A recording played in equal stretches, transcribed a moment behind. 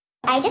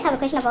I just have a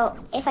question about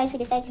FIs who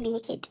decide to be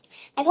wicked.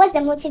 Like, what's the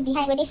motive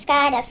behind? Were they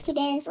scared as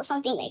students or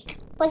something? Like,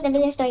 what's the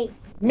villain story?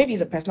 Maybe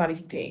it's a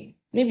personality thing.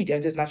 Maybe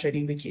they're just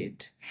naturally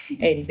wicked,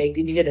 and like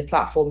they needed a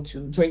platform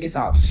to bring it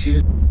out.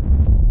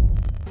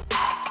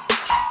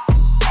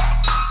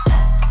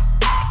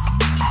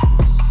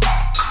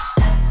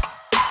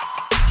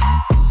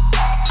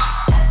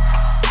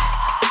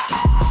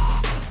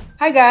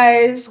 Hi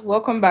guys,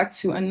 welcome back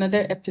to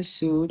another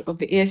episode of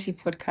the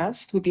ASC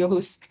podcast with your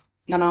host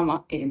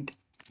Nanama and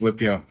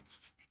Wepia.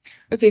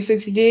 Okay, so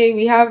today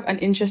we have an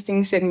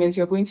interesting segment.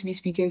 You're going to be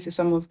speaking to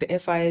some of the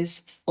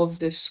FIs of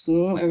the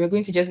school, and we're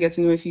going to just get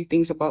to know a few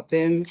things about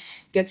them,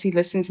 get to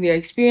listen to their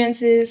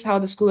experiences, how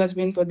the school has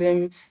been for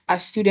them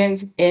as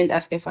students and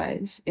as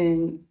FIs.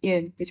 And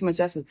yeah, pretty much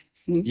that's it.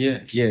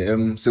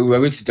 So we're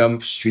going to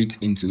jump straight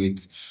into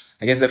it.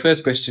 I guess the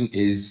first question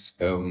is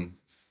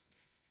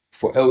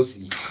for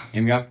Elsie,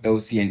 and we have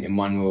Elsie and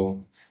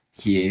Emmanuel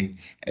here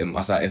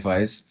as our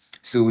FIs.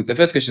 So the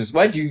first question is,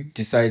 why do you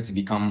decide to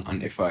become an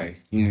FI?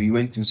 You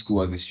went to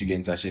school as a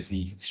student,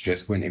 Ashesi,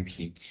 stressful and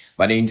everything,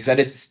 but then you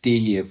decided to stay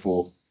here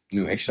for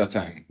extra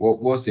time.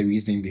 What was the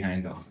reasoning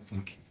behind that? I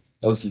think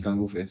Elsie, you can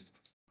go first.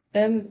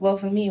 Well,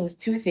 for me, it was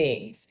two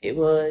things. It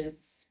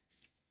was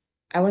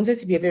I wanted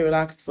to be a bit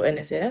relaxed for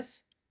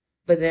NSS,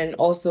 but then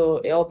also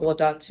it all boiled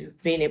down to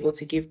being able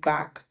to give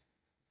back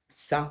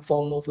some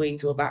form of way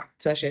to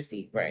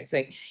Ashesi, right? It's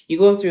like you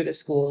go through the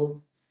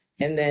school,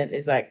 and then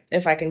it's like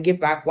if I can give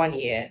back 1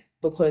 year,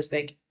 because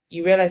like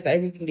you realize that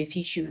everything they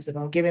teach you is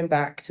about giving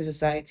back to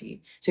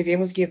society. So if you're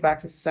able to give back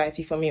to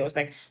society, for me it was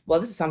like, well,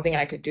 this is something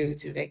I could do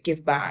to like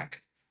give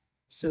back.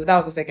 So that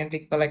was the second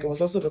thing. But like it was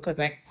also because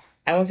like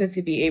I wanted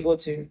to be able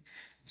to,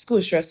 school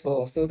is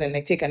stressful, so then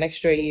like take an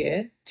extra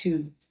year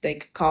to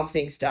like calm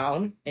things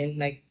down and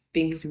like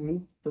think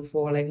through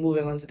before like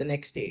moving on to the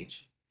next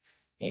stage.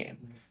 Yeah.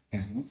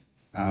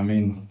 I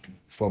mean,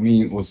 for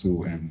me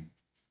also,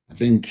 I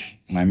think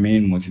my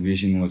main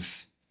motivation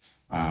was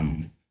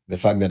the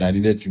fact that I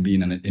needed to be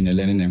in a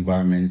learning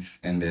environment,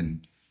 and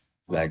then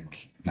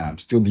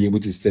still be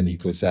able to study,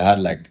 because I had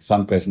like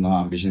some personal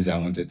ambitions I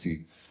wanted to,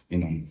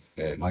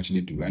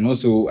 actually do. And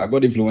also I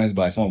got influenced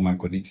by some of my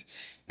colleagues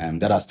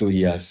that are still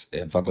here as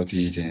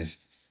faculty interns.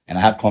 And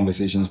I had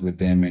conversations with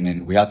them, and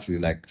then we had to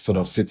like sort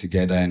of sit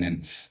together and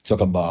then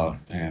talk about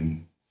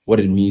what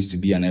it means to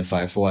be an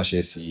FI for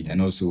Ashesi, and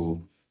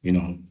also,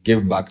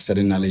 give back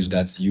certain knowledge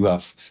that you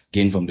have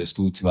gained from the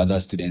school to other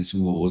students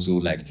who also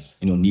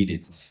need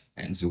it.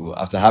 And so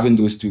after having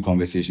those two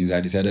conversations, I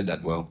decided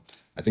that, well,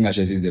 I think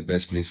Ashesi is the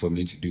best place for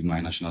me to do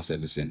my national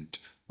service and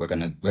work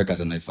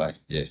as an FI.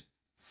 Yeah.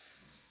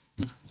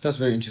 That's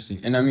very interesting.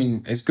 And I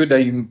mean, it's good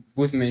that you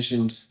both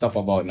mentioned stuff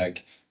about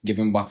like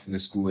giving back to the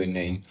school, and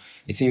then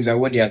it seems like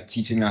what they are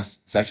teaching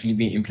us is actually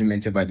being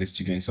implemented by the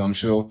students. So I'm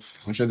sure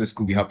the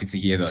school will be happy to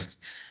hear that.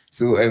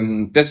 So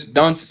let's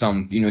down to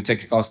some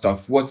technical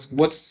stuff.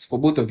 What's for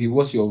both of you?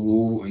 What's your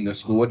role in the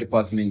school? What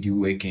department do you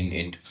work in,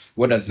 and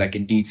what does like a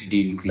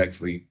day-to-day look like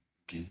for you?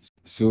 Okay.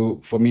 So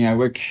for me, I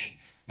work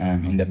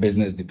in the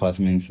business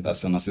department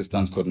as an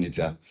assistant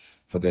coordinator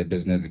for the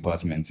business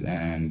department,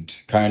 and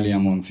currently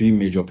I'm on 3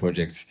 major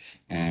projects.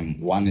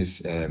 One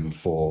is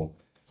for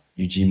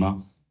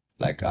UGMA,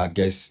 like I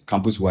guess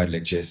campus-wide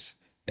lectures,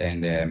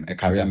 and a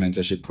career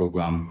mentorship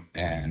program,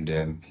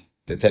 and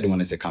the third one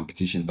is a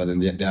competition. But then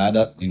there are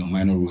other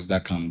minor roles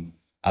that come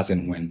as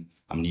and when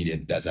I'm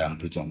needed that I'm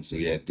put on. So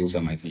yeah, those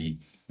are my 3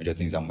 major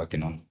things I'm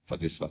working on for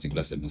this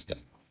particular semester.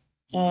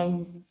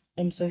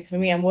 So for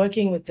me, I'm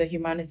working with the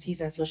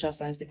Humanities and Social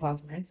Science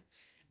department.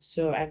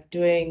 So I'm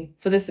doing,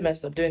 for this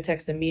semester, I'm doing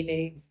text and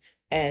meaning,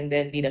 and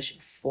then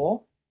leadership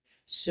 4.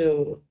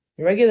 So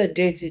a regular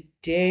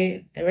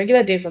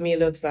day for me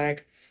looks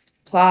like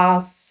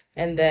class,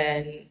 and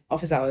then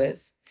office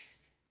hours,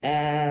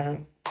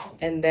 and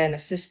then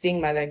assisting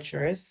my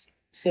lecturers.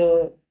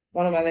 So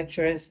one of my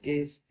lecturers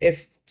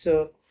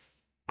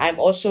I'm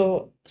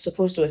also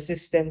supposed to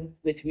assist them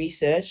with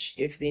research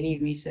if they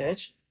need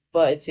research,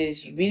 but it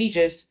is really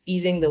just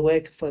easing the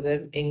work for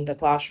them in the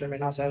classroom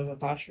and outside of the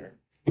classroom.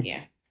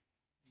 Yeah.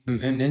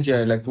 And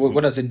yeah, like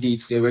what does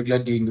a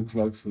regular day look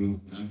like for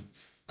you?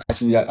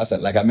 Actually,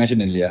 like I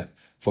mentioned earlier,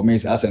 for me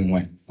it's as and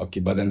when.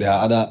 Okay, but then there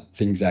are other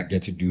things I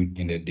get to do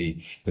in the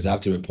day, because I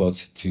have to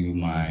report to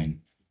my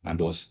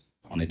boss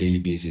on a daily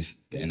basis,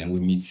 and then we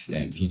meet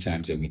 3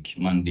 times a week: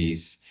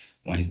 Mondays,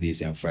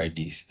 Wednesdays, and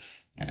Fridays.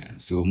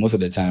 So most of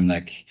the time,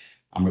 like,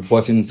 I'm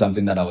reporting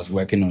something that I was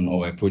working on,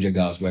 or a project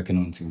that I was working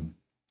on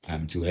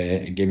to her,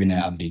 and giving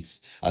her updates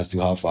as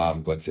to how far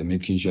I've got, and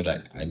making sure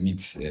that I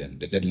meet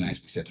the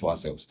deadlines we set for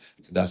ourselves.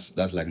 So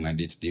that's like my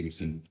day-to-day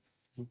routine.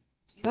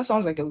 That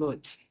sounds like a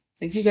lot.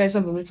 Like you guys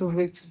have a little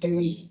work to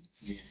do.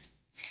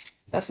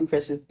 That's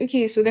impressive.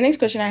 Okay, so the next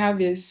question I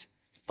have is,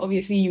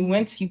 obviously you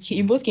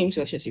both came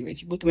to Ashesi, right?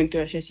 You both went to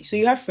Ashesi. So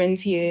you have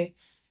friends here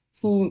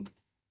who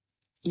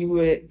you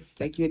were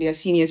their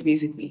seniors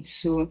basically.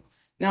 So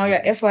now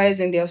you're FIs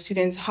and they're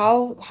students.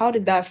 How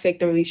did that affect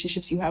the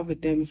relationships you have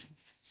with them?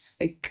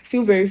 Like,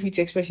 feel very free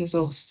to express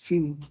yourselves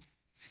freely.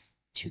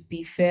 To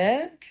be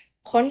fair,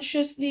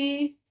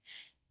 consciously,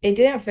 it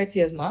didn't affect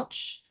you as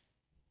much,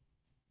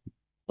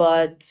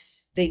 but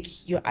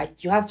like you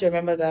have to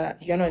remember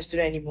that you're not a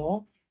student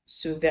anymore.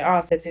 So there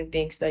are certain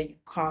things that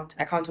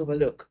I can't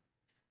overlook,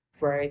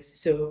 right?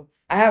 So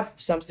I have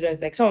some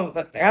students, like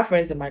I have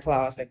friends in my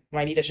class, like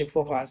my leadership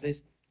 4 class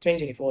is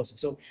 2024.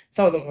 So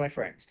some of them are my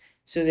friends.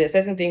 So there are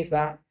certain things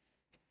that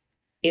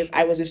if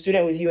I was a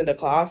student with you in the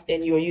class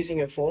and you were using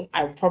your phone,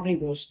 I probably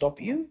won't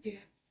stop you. Yeah.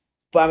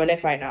 But I'm an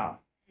FI now.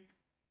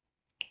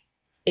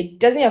 It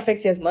doesn't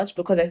affect you as much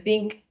because I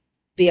think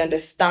they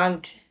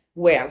understand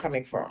where I'm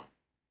coming from.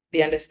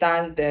 They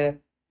understand the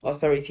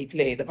authority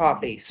play, the power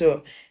play.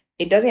 So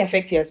it doesn't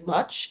affect you as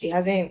much. It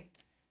hasn't,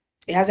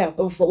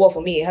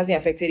 for me, it hasn't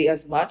affected it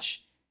as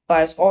much.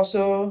 But it's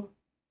also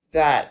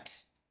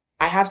that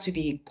I have to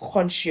be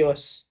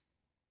conscious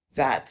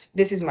that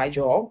this is my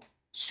job.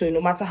 So no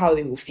matter how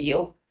they will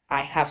feel,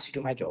 I have to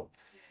do my job.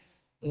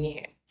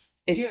 Yeah.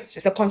 It's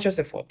just a conscious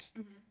effort.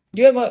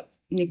 Do you ever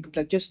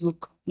like just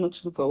not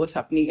look at what's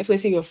happening? If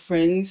let's say your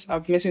friends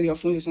are messing with your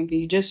phone or something,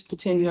 you just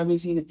pretend you haven't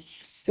seen it.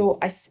 So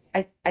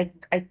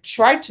I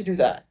tried to do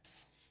that,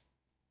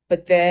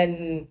 but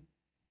then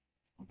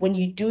when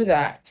you do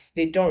that,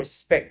 they don't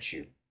respect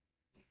you,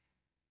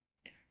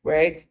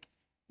 right?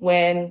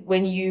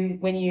 When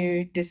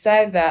you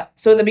decide that.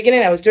 So in the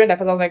beginning, I was doing that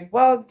because I was like,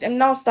 well, I'm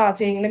now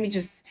starting. Let me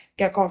just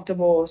get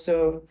comfortable.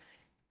 So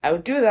I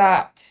would do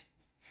that,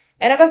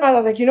 and at first I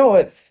was like, you know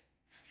what,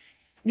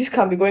 this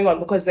can't be going on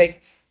because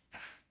like,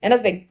 and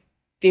that's like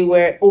they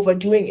were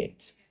overdoing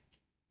it.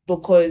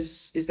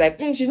 Because it's like,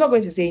 she's not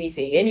going to say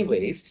anything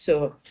anyways.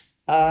 So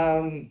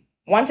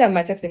one time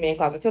I texted me in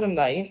class, I told him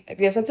that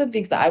there are certain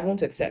things that I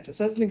won't accept, there are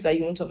certain things that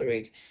you won't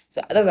tolerate.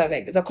 So that's like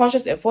it's a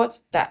conscious effort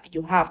that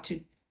you have to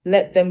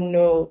let them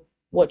know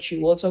what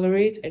you will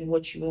tolerate and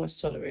what you won't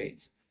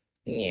tolerate.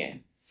 Yeah.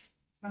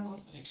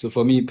 So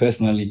for me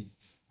personally,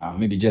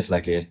 maybe just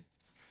like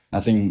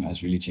nothing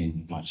has really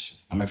changed much.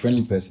 I'm a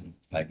friendly person,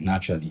 like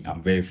naturally,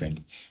 I'm very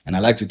friendly. And I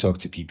like to talk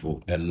to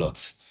people a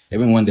lot.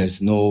 Even when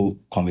there's no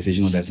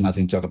conversation or there's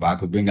nothing to talk about, I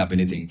could bring up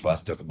anything for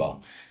us to talk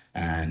about.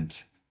 And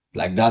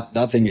like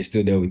that thing is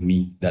still there with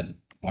me, that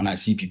when I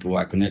see people,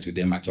 I connect with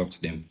them, I talk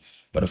to them.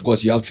 But of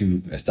course, you have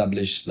to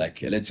establish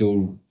like a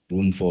little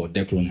room for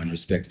decorum and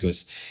respect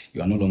because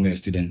you are no longer a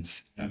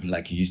student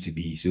like you used to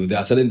be. So there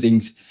are certain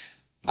things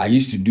I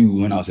used to do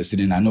when I was a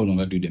student, I no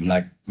longer do them.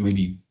 Like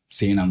maybe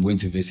saying I'm going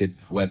to visit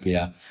Web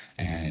here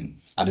and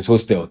at his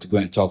hostel to go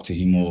and talk to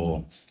him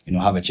or,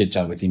 have a chit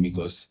chat with him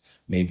because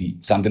maybe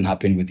something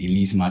happened with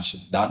Elise match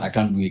that I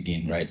can't do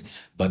again, right?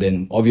 But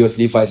then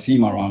obviously if I see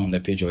him around on the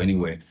page or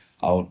anywhere,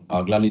 I'll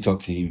gladly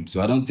talk to him.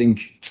 So I don't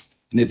think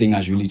anything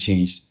has really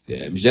changed.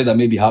 It's just that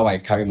maybe how I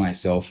carry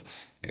myself,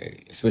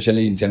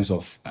 especially in terms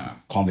of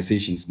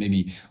conversations,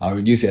 maybe I'll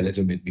reduce it a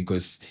little bit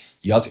because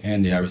you have to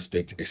earn their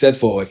respect, except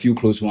for a few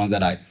close ones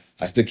that I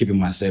still keep in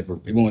my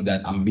circle. Even with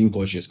that, I'm being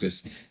cautious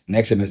because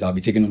next semester I'll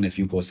be taking on a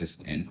few courses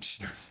and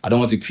I don't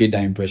want to create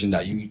that impression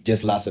that you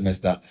just last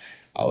semester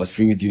I was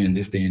free with you in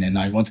this thing and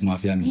now you want to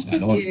mafia me. I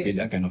don't want to create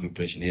that kind of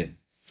impression here.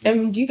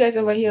 Do you guys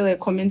ever hear like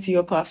comments to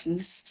your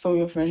classes from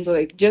your friends or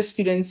like just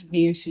students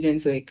being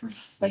students, like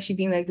why is she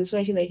being like this? Why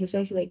is she like this? Why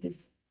is she like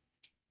this?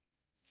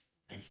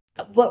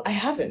 Well, I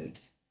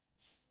haven't.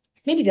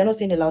 Maybe they're not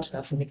saying it loud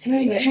enough for me to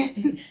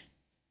hear.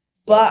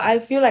 But I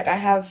feel like I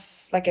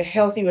have like a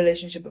healthy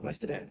relationship with my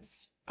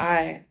students.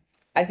 I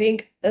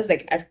think that's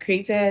like I've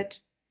created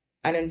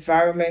an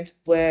environment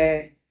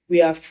where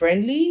we are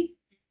friendly,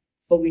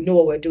 but we know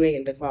what we're doing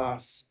in the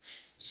class.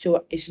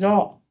 So it's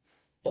not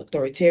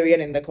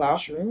authoritarian in the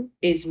classroom.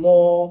 It's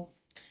more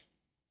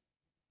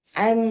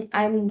I'm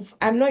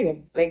not your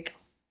like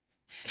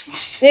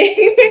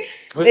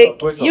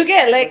you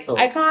get like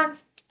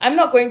I'm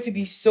not going to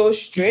be so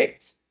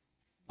strict,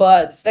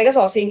 but like that's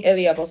what I was saying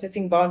earlier about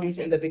setting boundaries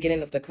in the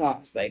beginning of the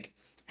class. Like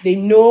they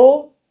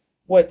know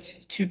what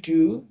to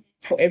do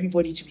for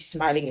everybody to be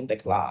smiling in the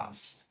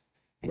class,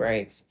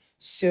 right?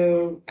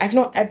 So that's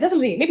what I'm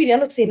saying. Maybe they're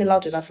not saying it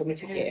loud enough for me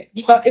to hear.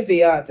 But if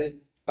they are,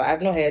 then but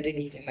I've not heard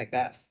anything like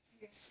that.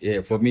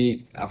 Yeah, for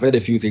me, I've heard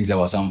a few things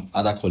about some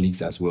other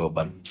colleagues as well,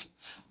 but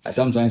I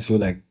sometimes feel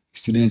like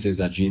students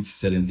exaggerate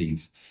certain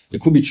things.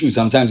 It could be true,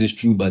 sometimes it's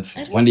true, but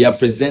when they are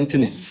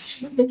presenting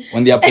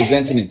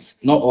it,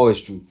 not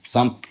always true.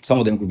 Some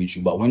of them could be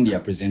true, but when they are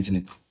presenting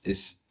it,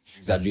 it's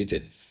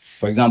exaggerated.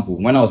 For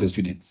example, when I was a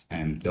student,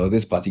 there was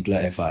this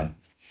particular FI,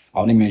 I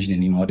wouldn't mention the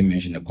name, I wouldn't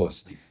mention the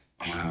course.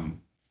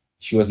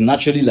 She's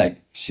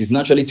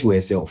naturally to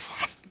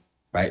herself,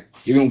 right?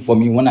 Even for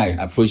me, when I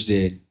approached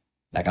her,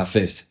 like at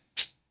first,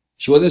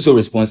 she wasn't so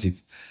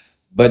responsive.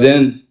 But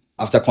then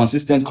after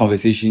consistent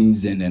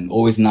conversations and then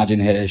always nudging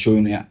her,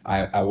 showing her,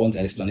 I want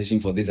an explanation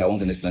for this, I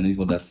want an explanation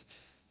for that,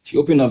 she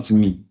opened up to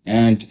me.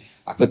 And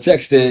I could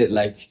text her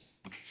like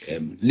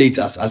late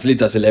as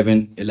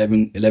 11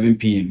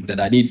 p.m. that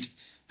I need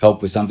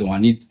help with something, or I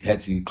need her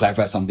to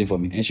clarify something for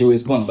me. And she would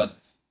respond, but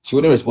she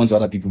wouldn't respond to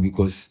other people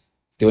because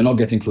they were not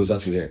getting closer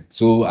to her.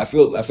 So I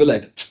feel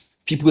like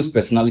people's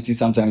personalities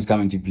sometimes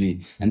come into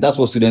play. And that's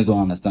what students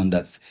don't understand,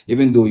 that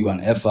even though you're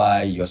an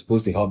FI, you're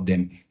supposed to help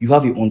them, you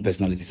have your own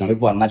personality. Some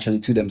people are naturally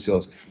to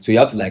themselves. So you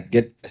have to like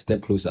get a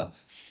step closer.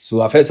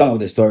 So I've heard some of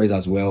the stories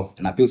as well.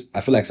 And I feel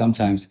like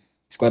sometimes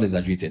it's quite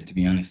exaggerated, to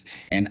be honest.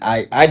 And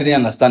I didn't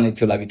understand it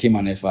till I became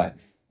an FI.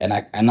 And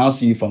I now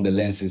see it from the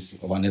lenses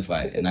of an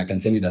FI. And I can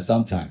tell you that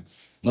sometimes,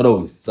 not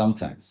always,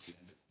 sometimes.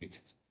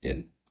 Yeah.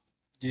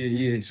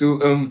 Yeah.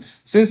 So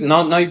since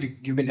now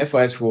you've been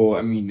FIS for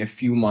a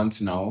few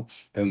months now.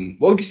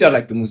 What would you say are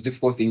like the most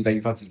difficult things that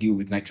you've had to deal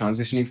with, like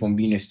transitioning from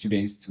being a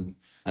student to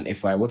an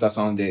FI? What are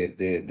some of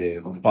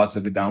the parts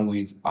of the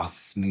downwards as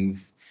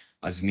smooth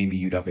as maybe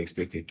you'd have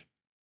expected?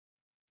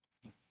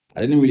 I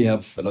didn't really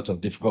have a lot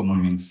of difficult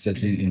moments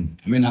settling in.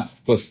 I mean,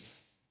 of course,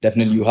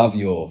 definitely you have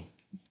your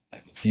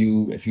like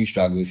a few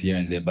struggles here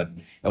and there, but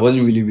it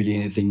wasn't really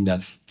anything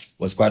that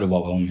was quite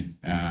overwhelming.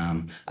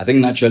 I think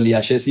naturally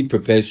Ashesi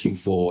prepares you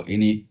for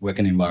any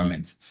working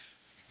environment,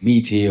 be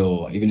it here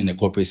or even in a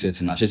corporate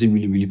setting. Ashesi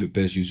really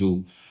prepares you.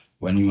 So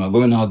when you are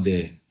going out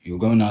there, you're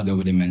going out there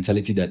with the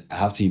mentality that I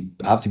have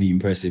to be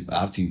impressive. I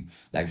have to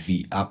like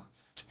be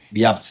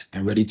apt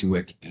and ready to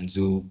work. And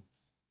so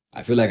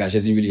I feel like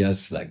Ashesi really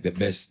has like the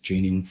best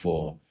training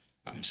for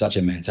such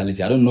a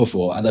mentality. I don't know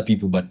for other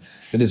people, but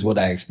that is what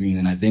I experienced.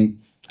 And I think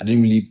I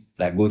didn't really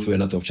like go through a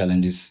lot of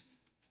challenges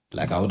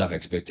like I would have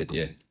expected.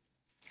 Yeah.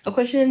 A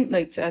question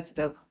like to add to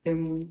that.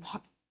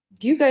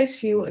 Do you guys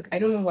feel like, I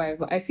don't know why,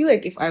 but I feel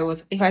like if I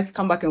had to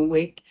come back and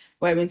work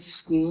where I went to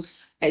school,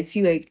 I'd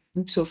see like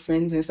groups of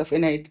friends and stuff,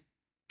 and I'd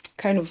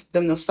kind of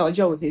the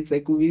nostalgia with it,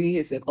 like really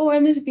it's like, oh, I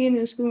miss being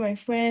in school with my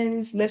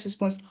friends, less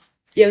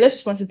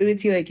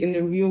responsibility like in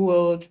the real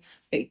world,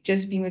 like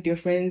just being with your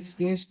friends,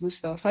 doing school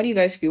stuff. How do you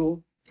guys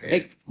feel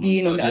like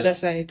being on the other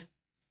side?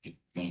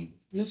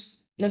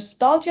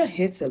 Nostalgia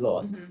hits a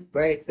lot,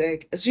 right? It's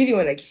like, especially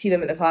when like you see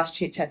them in the class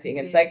chit-chatting,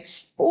 and it's like,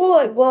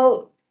 oh,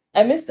 well,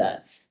 I miss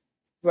that,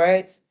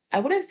 right? I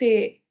wouldn't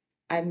say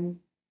I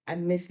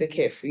miss the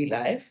carefree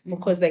life,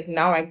 because like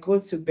now I go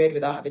to bed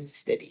without having to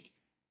study.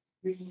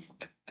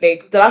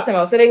 Like the last time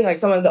I was sitting like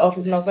someone in the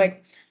office and I was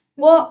like,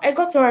 well, I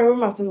got to my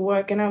room after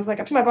work and I was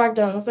like, I put my bag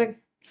down and I was like,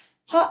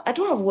 huh, I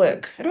don't have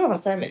work. I don't have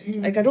assignment.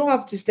 Like I don't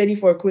have to study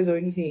for a quiz or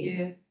anything.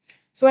 Yeah.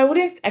 So I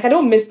wouldn't, like I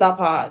don't miss that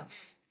part,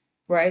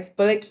 right?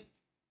 But like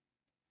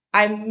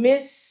I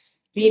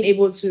miss being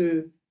able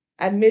to,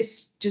 I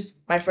miss just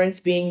my friends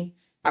being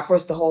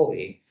across the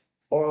hallway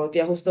or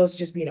their hostels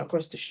just being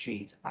across the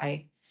street.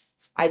 I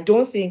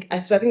don't think,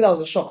 so I think that was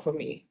a shock for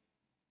me.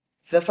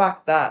 The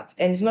fact that,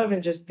 and it's not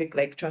even just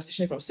like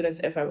transitioning from students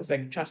to FI, it was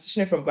like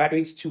transitioning from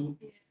graduate to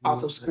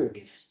out of school.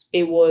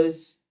 It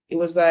was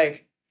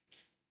like,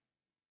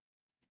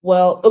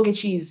 well, okay,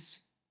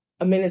 she's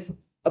a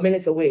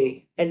minute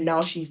away, and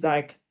now she's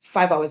like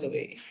 5 hours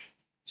away.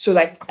 So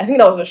like, I think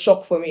that was a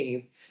shock for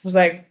me. It was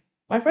like,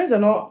 my friends are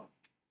not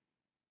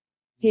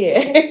here.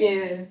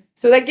 Yeah.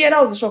 So like, yeah, that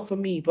was a shock for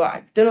me.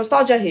 But the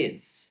nostalgia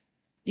hits.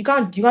 You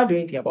can't do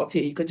anything about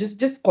it. You could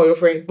just call your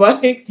friend,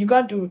 but like, you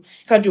can't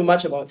do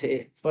much about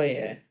it. But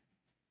yeah.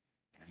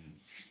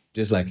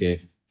 Just like of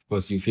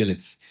course you feel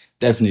it.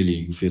 Definitely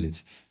you feel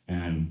it.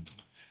 I'm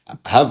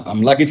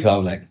lucky to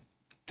have like I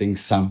think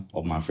some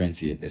of my friends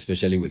here,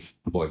 especially with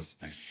boys.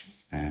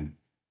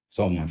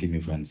 Some of my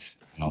female friends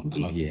are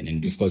not here.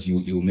 And of course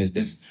you miss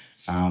them.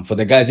 For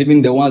the guys,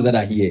 even the ones that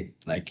are here,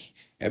 like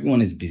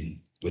everyone is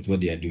busy with what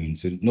they are doing.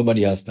 So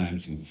nobody has time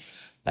to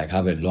like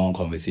have a long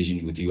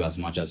conversation with you as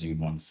much as you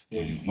want.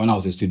 When I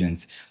was a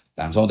student,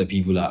 some of the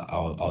people I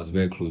was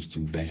very close to,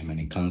 Benjamin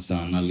and Cancer,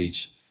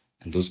 Knowledge,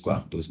 and those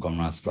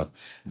comrades, but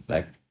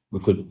like we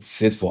could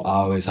sit for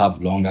hours,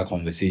 have longer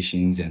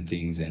conversations and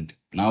things, and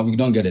now we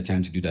don't get the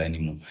time to do that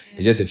anymore.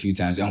 It's just a few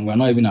times, and we're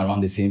not even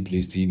around the same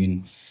place to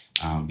even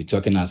be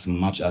talking as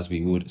much as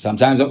we would.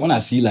 Sometimes when I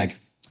see like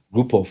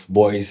group of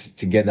boys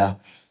together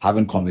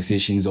having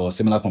conversations or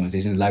similar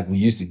conversations like we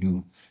used to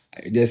do,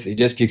 it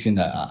just kicks in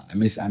that I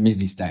miss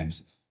these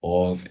times.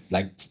 Or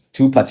like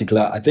two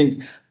particular, I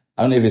don't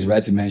know if it's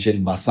right to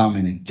mention Bassam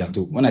and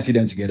Jato. When I see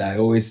them together, it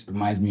always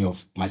reminds me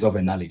of myself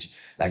and Knowledge.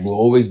 Like we're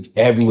always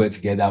everywhere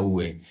together.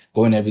 We're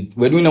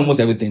doing almost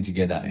everything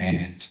together,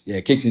 and yeah,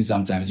 it kicks in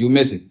sometimes. You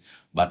miss it,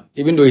 but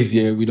even though it's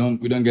here, we don't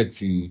get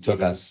to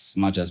talk as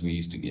much as we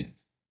used to get.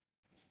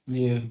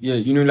 Yeah.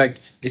 Like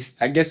it's.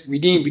 I guess we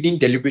didn't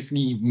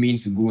deliberately mean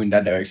to go in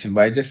that direction,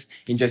 but it's just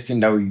interesting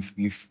that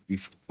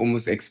we've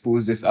almost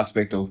exposed this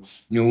aspect of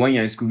when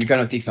you're in school, we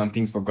kind of take some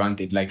things for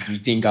granted. Like we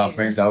think our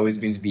friends are always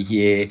going to be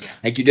here.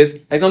 Like you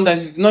just like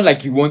sometimes it's not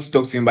like you want to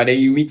talk to him, but then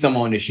you meet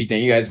someone on the street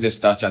and you guys just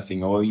start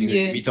chatting, or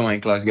you meet someone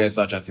in class, you guys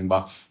start chatting.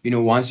 But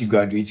once you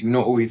graduate, you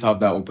not always have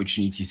that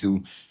opportunity.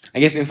 So I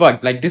guess in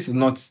fact, like this is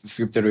not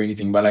scripted or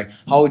anything, but like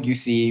how would you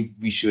say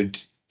we should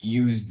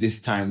use this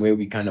time where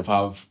we kind of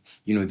have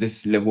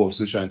this level of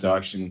social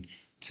interaction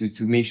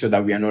to make sure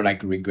that we are not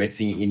like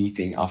regretting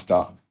anything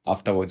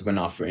afterwards when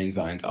our friends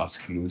aren't as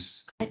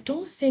close? I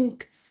don't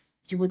think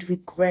you would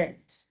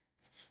regret.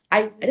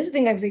 This is the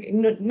thing I'm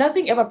saying.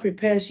 Nothing's going to ever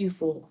prepare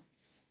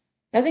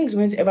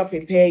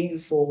you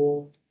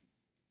for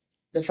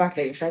the fact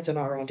that your friends are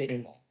not around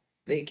anymore.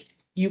 Like,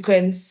 you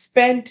can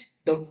spend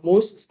the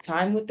most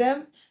time with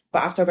them,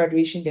 but after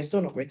graduation, they're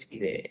still not going to be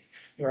there,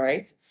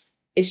 right?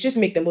 It's just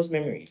make the most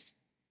memories.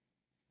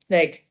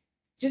 Like,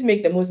 just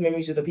make the most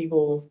memories with the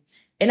people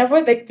and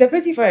avoid like the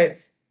petty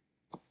fights.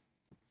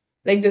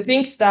 Like the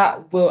things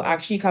that will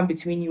actually come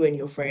between you and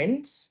your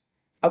friends,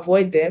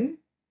 avoid them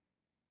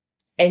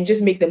and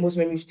just make the most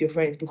memories with your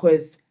friends,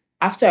 because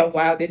after a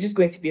while, they're just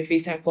going to be a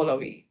FaceTime call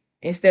away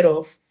instead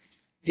of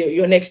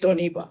your next door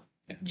neighbor.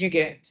 Do you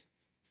get?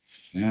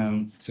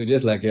 So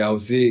just like I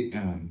would say,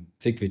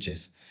 take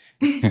pictures.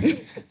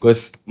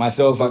 Because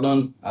myself, I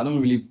don't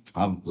really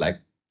have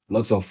like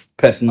lots of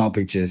personal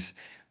pictures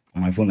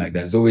on my phone like that.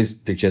 There's always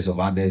pictures of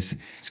others,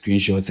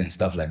 screenshots and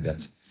stuff like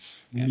that.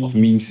 Of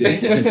memes.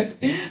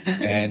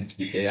 And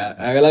yeah,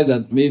 I realized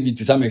that maybe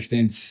to some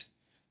extent,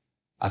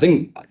 I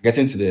think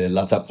getting to the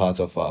latter part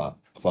of our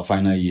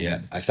final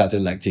year, I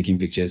started like taking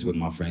pictures with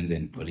my friends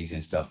and colleagues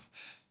and stuff.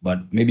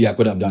 But maybe I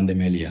could have done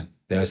them earlier.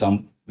 There are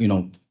some,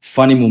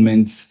 funny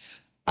moments.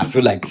 I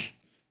feel like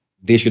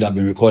they should have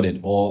been recorded,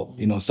 or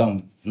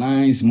some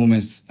nice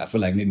moments I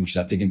feel like maybe we should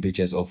have taken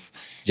pictures of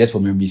just for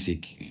memory's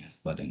sake.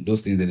 But then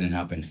those things didn't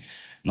happen.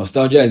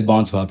 Nostalgia is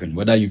bound to happen,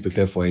 whether you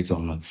prepare for it or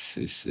not.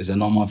 It's a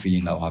normal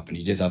feeling that will happen.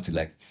 You just have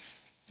to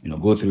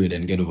go through it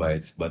and get over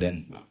it. But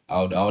then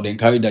I would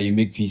encourage that you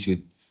make peace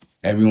with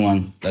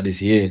everyone that is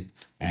here,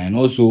 and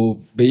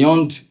also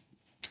beyond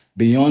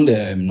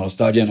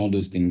nostalgia and all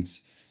those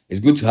things, it's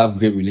good to have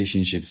great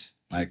relationships,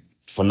 like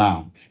for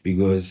now,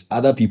 because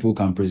other people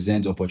can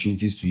present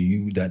opportunities to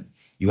you that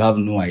you have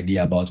no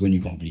idea about when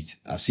you complete.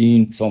 I've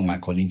seen some of my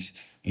colleagues,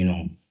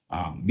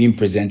 being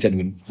presented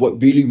with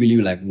what really,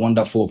 really like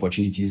wonderful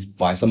opportunities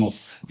by some of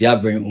their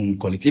very own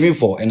colleagues, even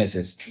for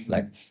NSS.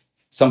 Like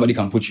somebody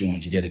can put you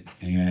on, you get it.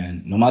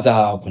 And no matter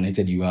how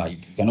connected you are, you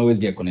can always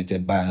get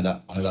connected by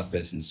another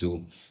person.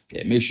 So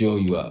yeah, make sure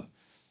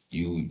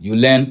you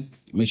learn,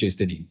 make sure you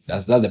study.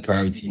 That's the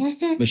priority.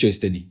 Make sure you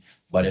study.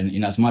 But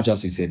in as much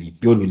as you study,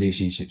 build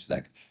relationships,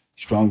 like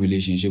strong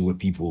relationship with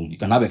people. You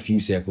can have a few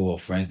circle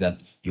of friends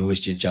that you always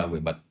chit chat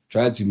with, but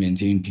try to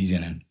maintain peace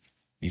and then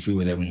be free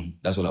with everyone.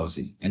 That's what I would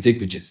say. And take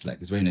pictures, like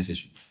it's very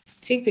necessary.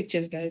 Take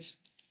pictures, guys.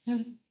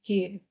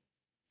 Okay.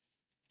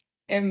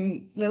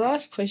 The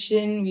last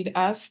question we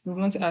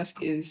want to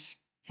ask is,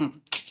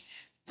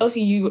 also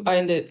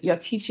you're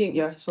teaching,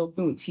 you're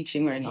helping with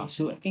teaching right now.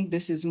 So I think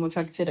this is more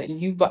targeted at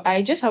you. But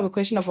I just have a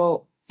question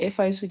about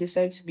FIs who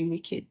decide to be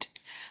wicked.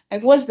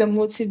 Like, what's the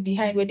motive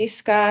behind? Were they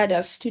scarred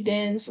as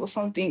students or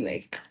something?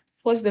 Like,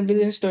 what's the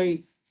villain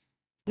story?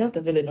 Not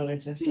the villain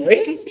origin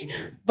story,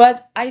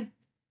 but I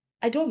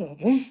don't know.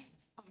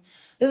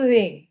 This is the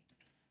thing.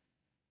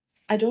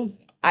 I don't.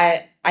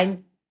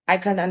 I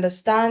can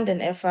understand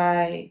an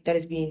FI that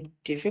is being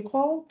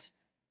difficult.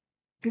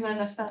 You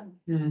understand?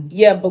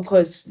 Yeah,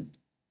 because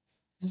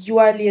you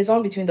are a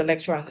liaison between the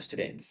lecturer and the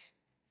students.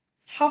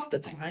 Half the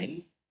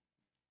time,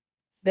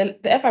 the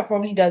FI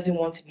probably doesn't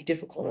want to be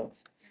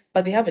difficult,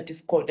 but they have a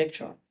difficult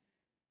lecturer,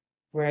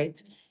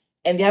 right?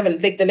 And they have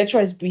the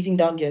lecturer is breathing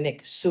down their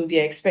neck, so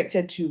they're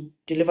expected to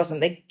deliver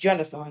something. Like, do you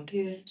understand?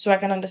 Yeah. So I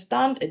can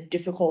understand a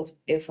difficult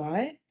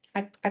FI.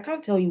 I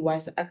can't tell you why.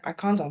 I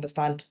can't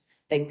understand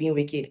like being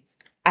wicked.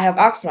 I have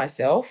asked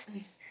myself,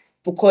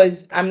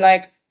 because I'm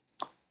like,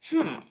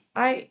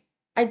 I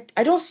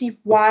don't see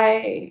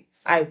why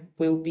I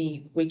will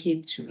be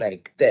wicked to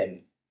like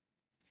them.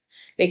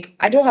 Like,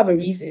 I don't have a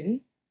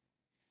reason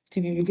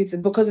to be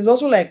wicked, because it's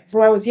also like,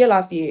 bro, I was here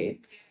last year.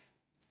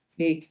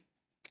 Like,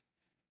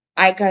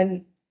 I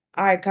can,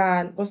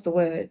 what's the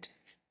word?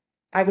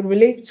 I can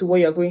relate to what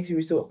you're going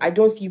through, so I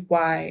don't see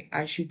why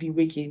I should be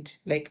wicked,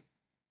 like,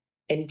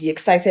 and be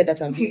excited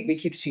that I'm being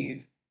wicked to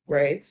you,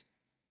 right?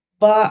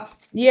 But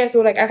yeah,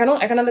 so like I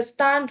can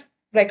understand,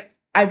 like,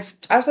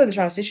 after the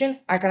transition,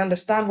 I can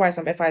understand why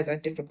some FIs are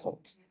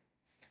difficult,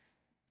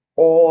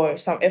 or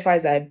some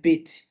FIs are a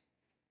bit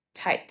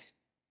tight,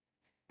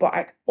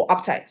 or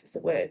uptight is the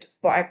word.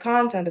 But I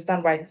can't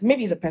understand why.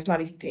 Maybe it's a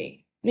personality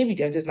thing. Maybe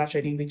they're just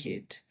naturally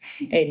wicked,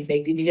 and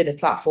like they needed a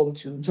platform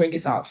to bring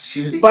it out.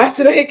 But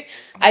like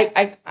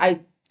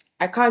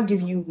I can't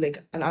give you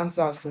like an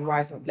answer as to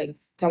why some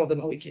of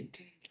them are wicked.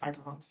 I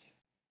can't.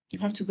 You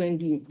have to go and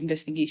do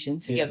investigation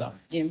together.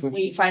 Yeah.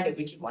 We find a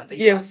wicked one.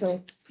 Yeah.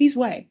 So please,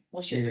 why?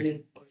 What's your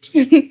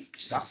feeling?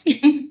 Just ask.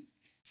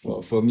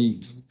 For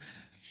me,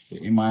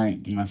 in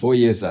my 4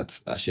 years at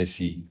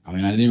Ashesi, I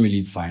mean, I didn't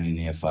really find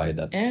any FI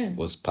that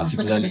was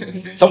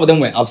particularly. Some of them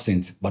were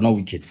absent, but not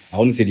wicked. I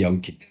wouldn't say they are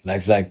wicked. Like,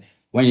 it's like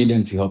when you need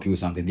them to help you with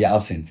something, they are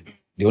absent.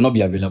 They will not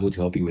be available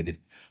to help you with it.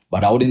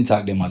 But I wouldn't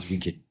tag them as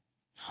wicked.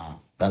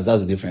 That's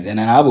the difference.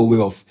 And I have a way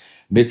of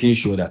making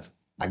sure that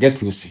I get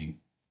close to you.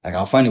 Like,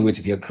 I'll find a way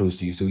to get close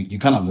to you, so you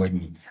can't avoid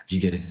me.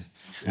 You get it?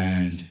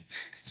 And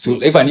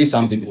so if I need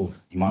something, you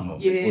might not.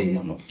 You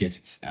might not get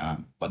it.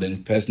 But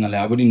then personally,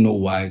 I wouldn't know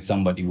why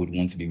somebody would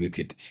want to be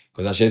wicked.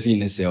 Because Ashesi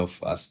in itself,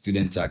 as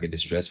student target,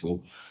 is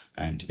stressful.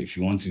 And if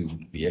you want to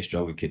be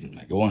extra wicked,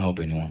 like, it won't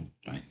help anyone,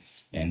 right?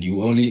 And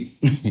you only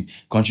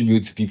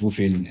contribute to people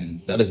failing,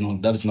 and that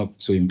is not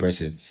so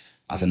impressive.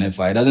 as an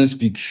FI. It doesn't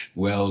speak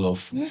well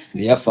of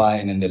the FI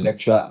and then the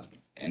lecturer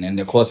and then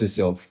the course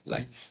itself.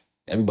 Like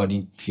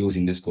everybody feels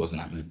in this course, and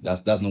I mean,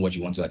 that's not what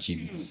you want to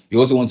achieve. You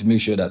also want to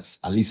make sure that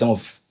at least some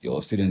of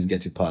your students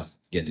get to pass,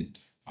 get it.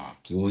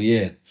 So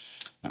yeah.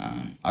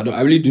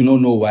 I really do not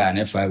know why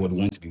an FI would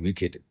want to be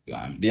wicked.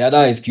 The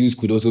other excuse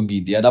could also be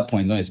the other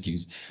point, not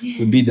excuse,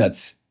 could be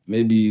that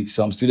maybe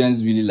some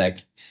students really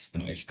like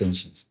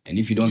extensions, and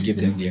if you don't give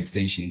them the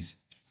extensions,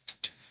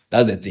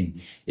 that's the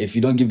thing. If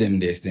you don't give them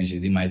the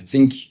extensions, they might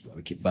think you're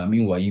wicked, but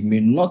meanwhile you may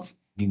not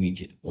be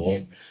wicked.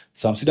 Or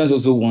some students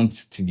also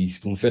want to be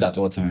spoon-fed at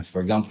all times. For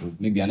example,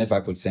 maybe an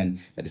FI could send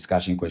a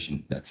discussion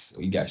question that's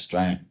you guys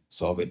try and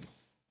solve it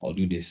or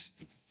do this.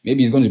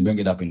 Maybe he's going to bring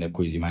it up in the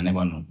quiz. You might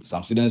never know.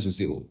 Some students will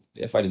say, oh,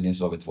 the FI didn't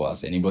solve it for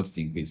us and he brought it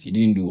in quiz. He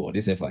didn't do, or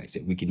this FI is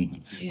a wicked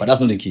man. Yeah. But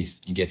that's not the case.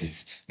 You get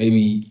it.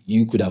 Maybe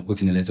you could have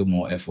put in a little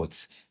more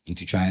effort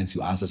into trying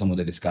to answer some of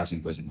the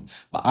discussion questions.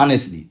 But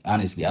honestly, I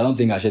don't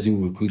think Ashesi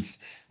will recruit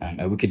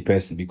a wicked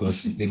person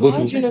because they go through...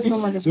 How do you know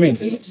someone is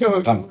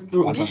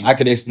wicked? I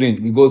could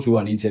explain. We go through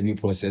an interview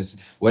process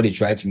where they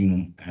try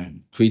to,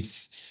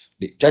 create...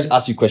 They try to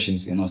ask you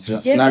questions,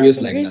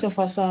 scenarios like that. A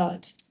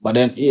facade. But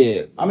then,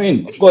 yeah, I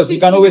mean, of course, you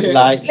can always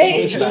lie.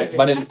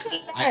 But then,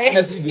 I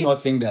honestly do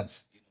not think that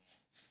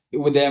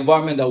with the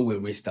environment that we were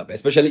raised up,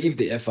 especially if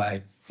the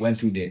FI went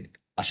through the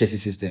Ashesi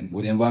system,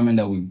 with the environment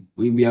that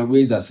we are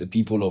raised as a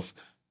people of,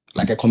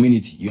 like a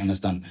community, you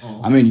understand?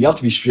 I mean, you have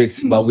to be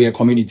strict, but we're a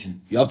community.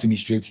 You have to be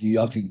strict. You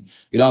don't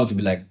have to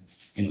be like,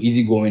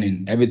 easygoing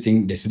and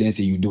everything the students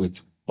say you do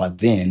it. But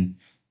then,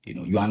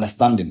 you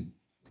understand them.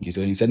 Okay,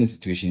 so in certain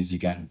situations, you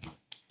can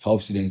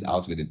help students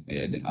out with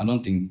it. I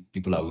don't think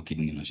people are wicked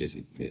in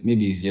Ashesi.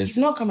 Maybe it's just...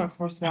 You've not come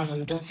across one or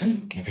you don't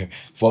think.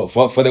 For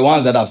the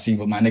ones that I've seen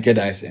with my naked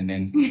eyes and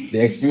then the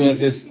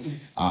experiences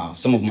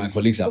some of my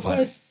colleagues have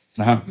had.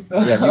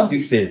 Yeah,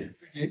 you say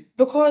it.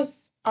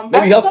 Because...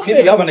 maybe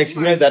you have an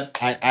experience that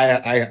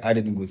I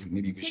didn't go through.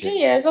 Maybe you could share.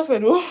 Yeah, it's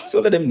suffered. So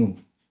let them know.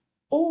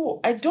 Oh,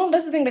 I don't.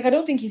 That's the thing. Like, I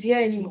don't think he's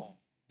here anymore.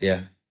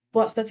 Yeah.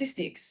 But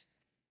statistics.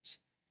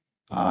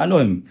 I know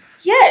him.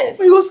 Yes.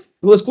 He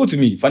was cool to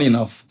me, funny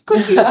enough.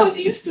 Because he was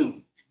used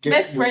to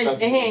best friend.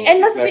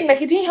 And that's the thing,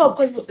 like, it didn't help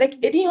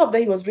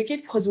that he was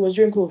wicked because it was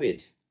during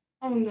COVID.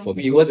 Oh, no. For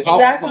me, it wasn't.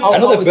 Exactly. I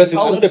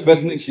know the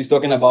person she's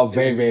talking about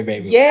very, very,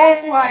 very well.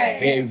 Yes.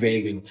 Very,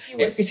 very well. He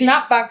was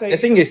snapped back. The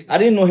thing is, I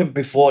didn't know him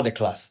before the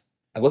class.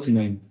 I got to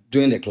know him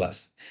during the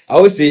class. I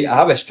always say I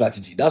have a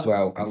strategy. That's why I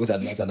always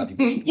advise other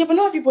people. Yeah, but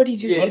not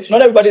everybody's using it.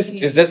 Not everybody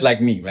is just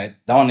like me, right?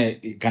 That one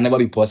it can never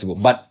be possible.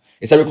 But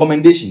it's a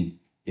recommendation.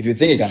 If you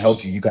think it can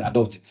help you, you can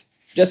adopt it.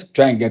 Just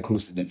try and get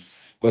close to them.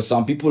 Because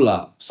some people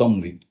are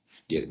some way.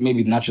 Yeah,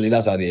 maybe naturally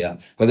that's how they are.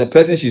 Because the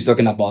person she's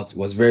talking about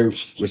was very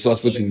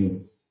resourceful to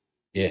me.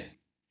 Yeah.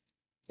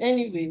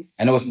 Anyways.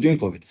 And I was doing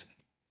COVID.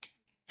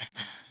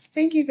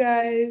 Thank you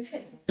guys.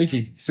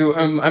 Okay. So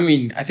I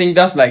mean, I think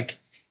that's like,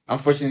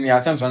 unfortunately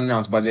our time's running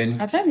out, but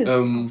then Our time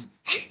is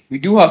we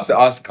do have to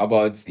ask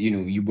about,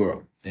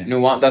 Ubora.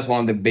 Yeah. That's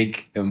one of the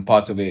big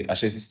parts of the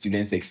Ashesi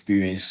students'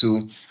 experience.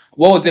 So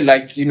what was it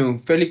like,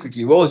 fairly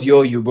quickly, what was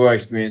your Ubora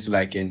experience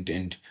like,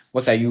 and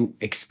what are you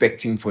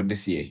expecting for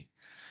this year?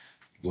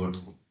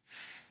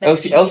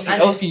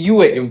 Elsie, you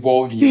were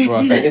involved in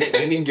Ubora, so I guess you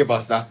didn't give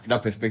us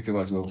that perspective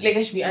as well. Like,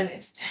 I should be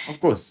honest. Of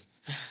course.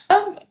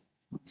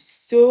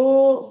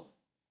 So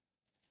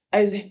I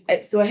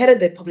headed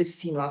the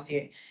publicity team last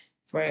year,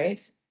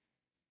 right?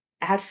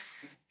 I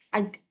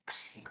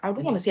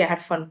don't want to say I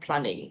had fun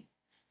planning,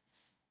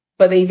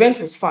 but the event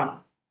was fun,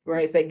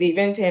 right? It's like the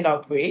event turned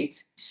out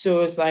great.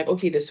 So it's like,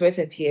 okay, the sweat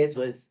and tears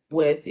was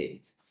worth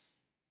it.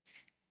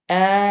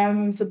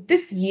 For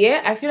this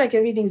year, I feel like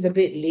everything's a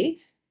bit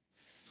late.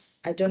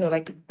 I don't know,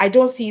 like, I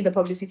don't see the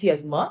publicity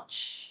as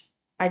much.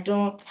 I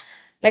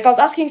was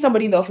asking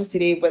somebody in the office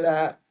today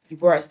whether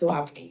Ubora is still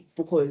happening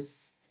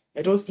because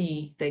I don't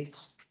see, like,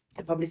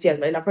 the publicity as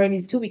much. And apparently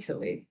it's 2 weeks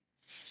away.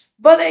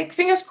 But, like,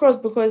 fingers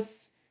crossed,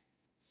 because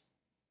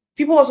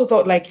people also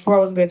thought, like, Ubora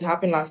wasn't going to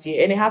happen last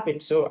year, and it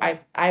happened. So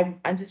I'm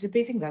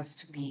anticipating that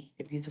to be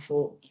a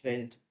beautiful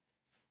event.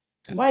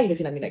 Why are you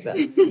looking at me like that?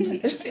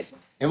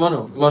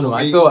 Emmanuel,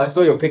 I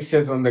saw your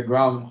pictures on the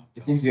ground.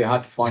 It seems you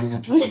had fun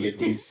on the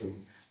day, so...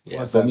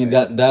 Yeah, for me,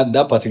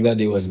 that particular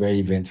day was very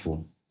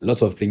eventful.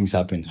 Lots of things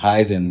happened,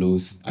 highs and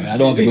lows. I mean, I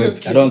don't want to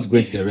go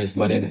into the rest,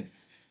 but then,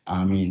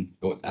 I mean,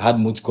 I had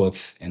moot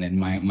courts and then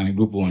my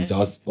group won, so I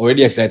was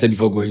already excited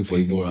before going for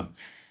Ubora.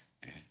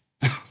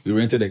 We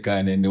rented a car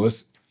and then there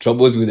was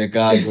troubles with the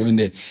car going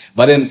there.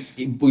 But then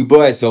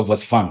Ubora itself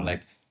was fun.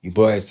 Like,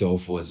 Ubora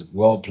itself was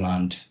well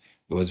planned.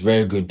 It was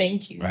very good.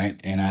 Thank you. Right?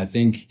 And I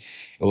think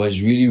it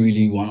was really,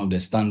 really one of the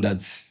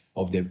standards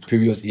of the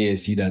previous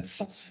ASC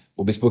that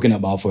will be spoken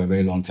about for a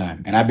very long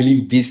time. And I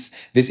believe this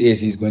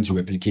ASC is going to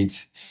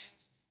replicate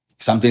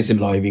something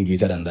similar or even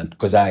greater than that.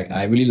 Because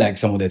I really like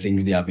some of the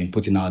things they have been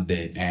putting out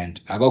there.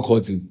 And I got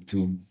called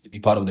to be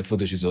part of the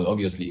photo shoot, so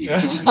obviously.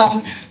 He's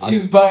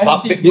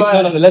biased.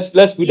 No, let's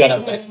put that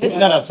aside. Put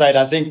that aside.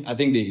 I think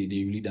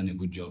they really done a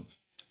good job.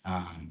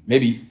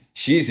 maybe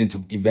she's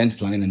into event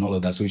planning and all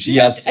of that, so she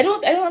has. I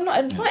don't know.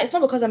 It's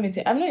not because I'm not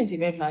into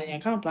event planning. I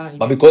can't plan.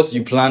 But because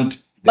you planned.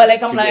 But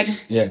like I'm like.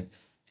 Yeah.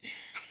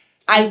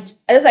 I'm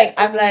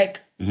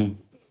like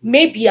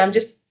maybe I'm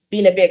just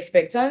being a bit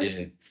expectant.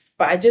 Yeah.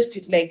 But I just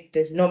feel like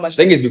there's not much. I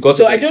think it's because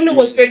so I don't know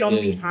what's going on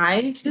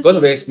behind. Because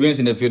of the experience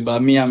in the field, but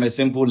me, I'm a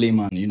simple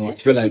layman. You know, I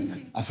feel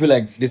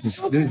like this is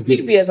good.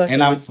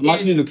 And I'm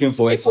actually looking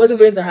for it. If it wasn't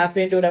going to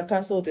happen, they would have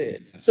cancelled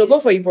it. So go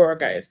for Ibora,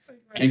 guys.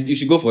 And you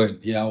should go for it.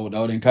 Yeah, I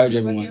would encourage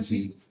everyone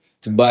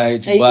to buy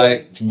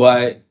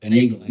a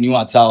new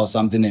attire or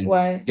something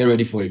and get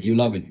ready for it. You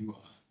love it.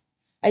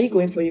 Are you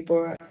going for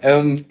Ibora?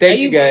 Thank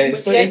you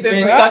guys. It's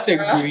been such a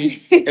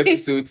great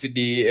episode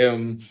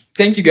today.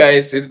 Thank you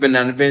guys. It's been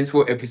an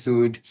eventful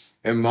episode.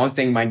 I want to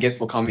thank my guests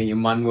for coming,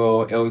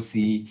 Emmanuel,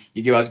 Elsie.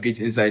 You gave us great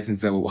insights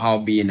into how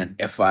being an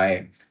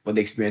FI, what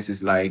the experience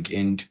is like,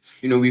 and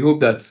we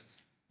hope that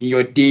in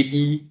your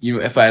daily,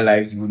 FI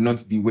lives, you will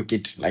not be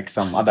wicked like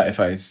some other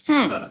FIs.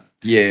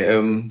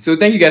 Yeah. So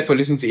thank you guys for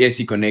listening to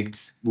ASC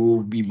Connect.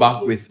 We'll be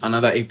back with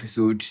another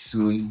episode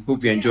soon.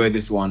 Hope you enjoyed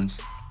this one.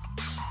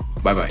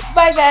 Bye-bye.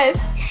 Bye,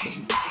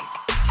 guys.